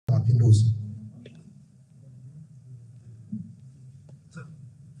mapinduzi.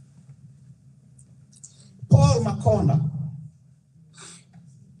 Paul Makonda,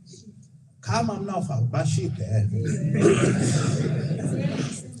 kama mnaofahamu bashike,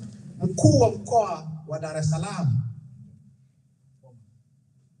 mkuu wa mkoa wa Dar es Salaam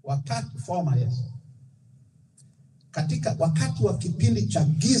wakati wa kipindi cha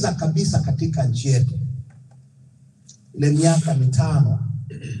giza kabisa katika nchi yetu, ile miaka 5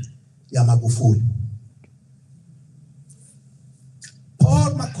 ya Magufuli,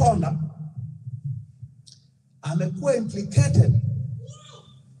 Paul Makonda amekuwa implicated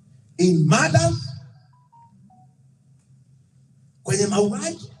in murders, kwenye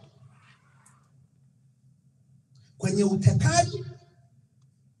mauaji, kwenye utekaji.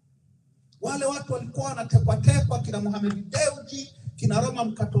 Wale watu walikuwa wanatekwa kina Mohamed Dewji, kina Roma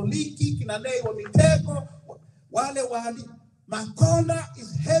Mkatoliki, kina Nei wa Mitego, wale wali. Makonda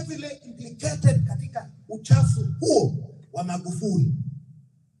is heavily implicated katika uchafu huo wa Magufuli.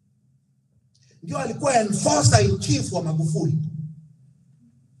 Ndio alikuwa enforcer in chief wa Magufuli.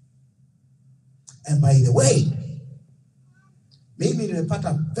 And by the way, mimi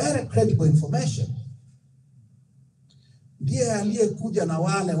nimepata very credible information. Ndiye aliyekuja na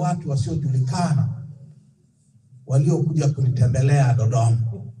wale watu wasiojulikana waliokuja kunitembelea Dodoma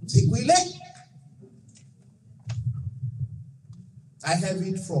siku ile. I have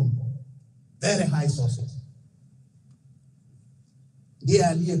it from very high sources. Ndiye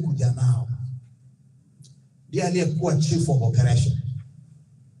aliyekuja nao. Ndiye aliyekuwa chief of operation.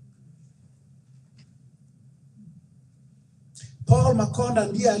 Paul Makonda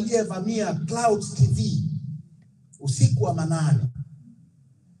ndiye aliyevamia Clouds TV usiku wa manane.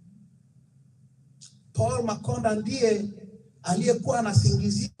 Paul Makonda ndiye aliyekuwa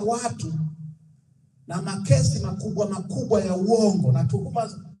anasingizia watu na makesi makubwa ya uongo na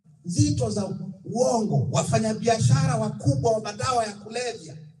tuhuma nzito za uongo, wafanyabiashara wakubwa wa madawa ya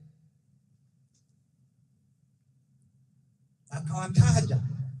kulevya. Akawataja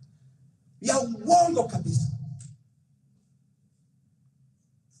ya uongo kabisa.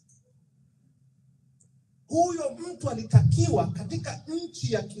 Huyo mtu alitakiwa katika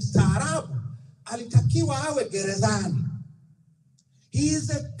nchi ya kistaarabu, alitakiwa awe gerezani. He is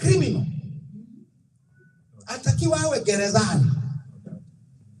a criminal. Alitakiwa awe gerezani.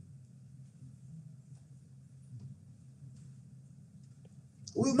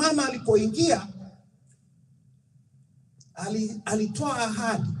 Huyu mama alipoingia alitoa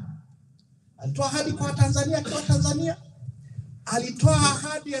ahadi. Alitoa ahadi kwa Tanzania. Alitoa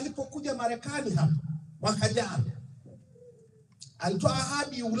ahadi alipokuja Marekani hapa mwaka jana. Alitoa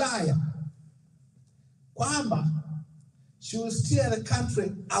ahadi Ulaya kwamba she will steer the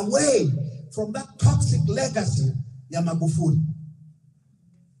country away from that toxic legacy ya Magufuli.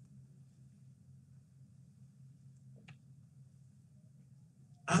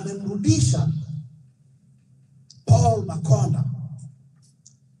 Amemrudisha Paul Makonda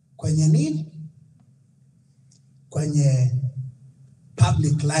kwenye nini? Kwenye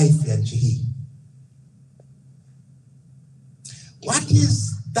public life ya nchi hii. What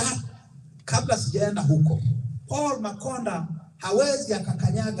is that? Kabla sijaenda huko, Paul Makonda hawezi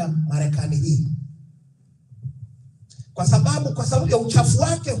akakanyaga Marekani hii. Kwa sababu ya uchafu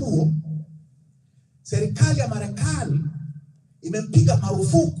wake huo, serikali ya Marekani imempiga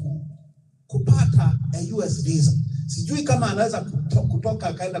marufuku kupata a US visa. Sijui kama anaweza kutoka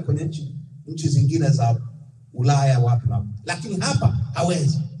akaenda kwenye nchi zingine za Ulaya wapi, lakini hapa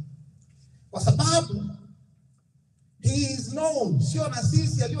hawezi. Kwa sababu he is known, sio na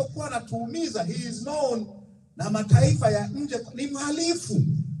sisi aliyokuwa anatuumiza, he is known na mataifa ya nje ni mhalifu.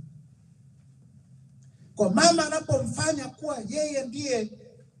 Kwa mama anapomfanya kuwa yeye ndiye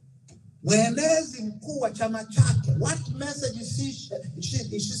mwenezi mkuu wa chama chake, what message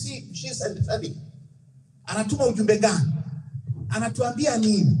she sending? Anatuma ujumbe gani? Anatuambia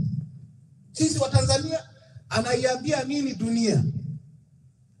nini sisi wa Tanzania? Anaiambia nini dunia?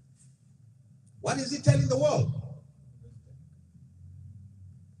 What is he telling the world?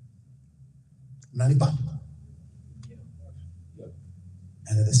 Nanipa.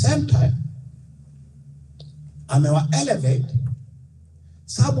 And at the same time, amewa elevate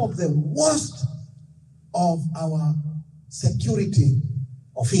some of the worst of our security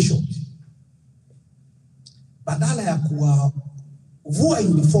officials. Badala ya kuwavua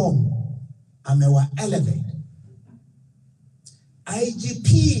uniform, amewa elevate. IGP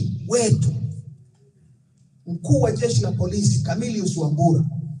wetu, mkuu wa jeshi la polisi Camillus Wambura,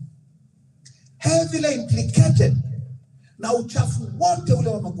 heavily implicated na uchafu wote ule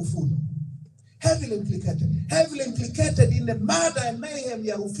wa Magufuli. Heavily implicated in the murder and mayhem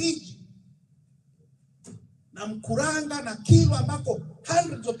ya Rufiji. Amkuranga na Kilwa ambako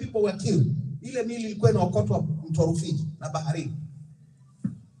hundreds of people were killed. Ile mili ilikuwa inaokotwa mto Rufiji na baharini.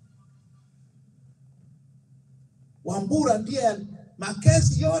 Wambura ndiye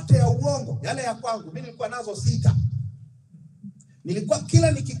makesi yote ya uongo yale ya kwangu. Mimi nilikuwa nazo 6. Nilikuwa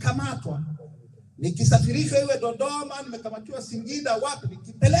kila nikikamatwa, nikisafirishwa iwe Dodoma, nimekamatiwa Singida, wapi,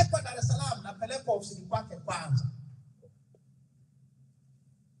 nikipelekwa Dar es Salaam, napelekwa ofisini kwake kwanza.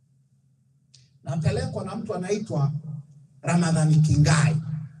 Napelekwa na mtu anaitwa Ramadhani Kingai.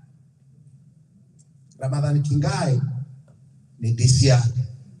 Ramadhani Kingai ni DCI,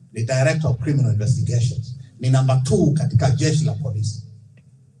 ni Director of Criminal Investigations. Ni number 2 katika jeshi la polisi.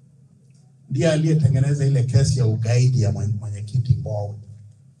 Ndiye aliyetengeneza ile kesi ya ugaidi ya mwenyekiti Mbowe.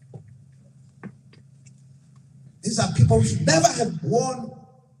 These are people who never have worn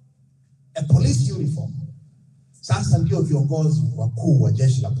a police uniform. Sasa ndio viongozi wakuu wa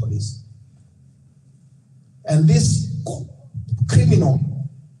jeshi la polisi. And this criminal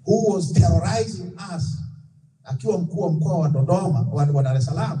who was terrorizing us, akiwa mkuu wa mkoa wa Dodoma, wa Dar es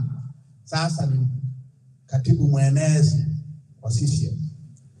Salaam, sasa ni katibu mwenezi wa CCM.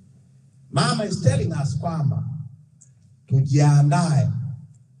 Mama is telling us kwamba tujiandae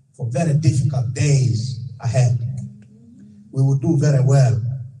for very difficult days ahead. We will do very well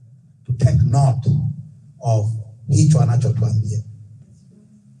to take note of hicho anachotuambia.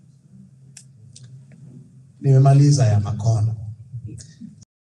 Nimemaliza ya Makonda.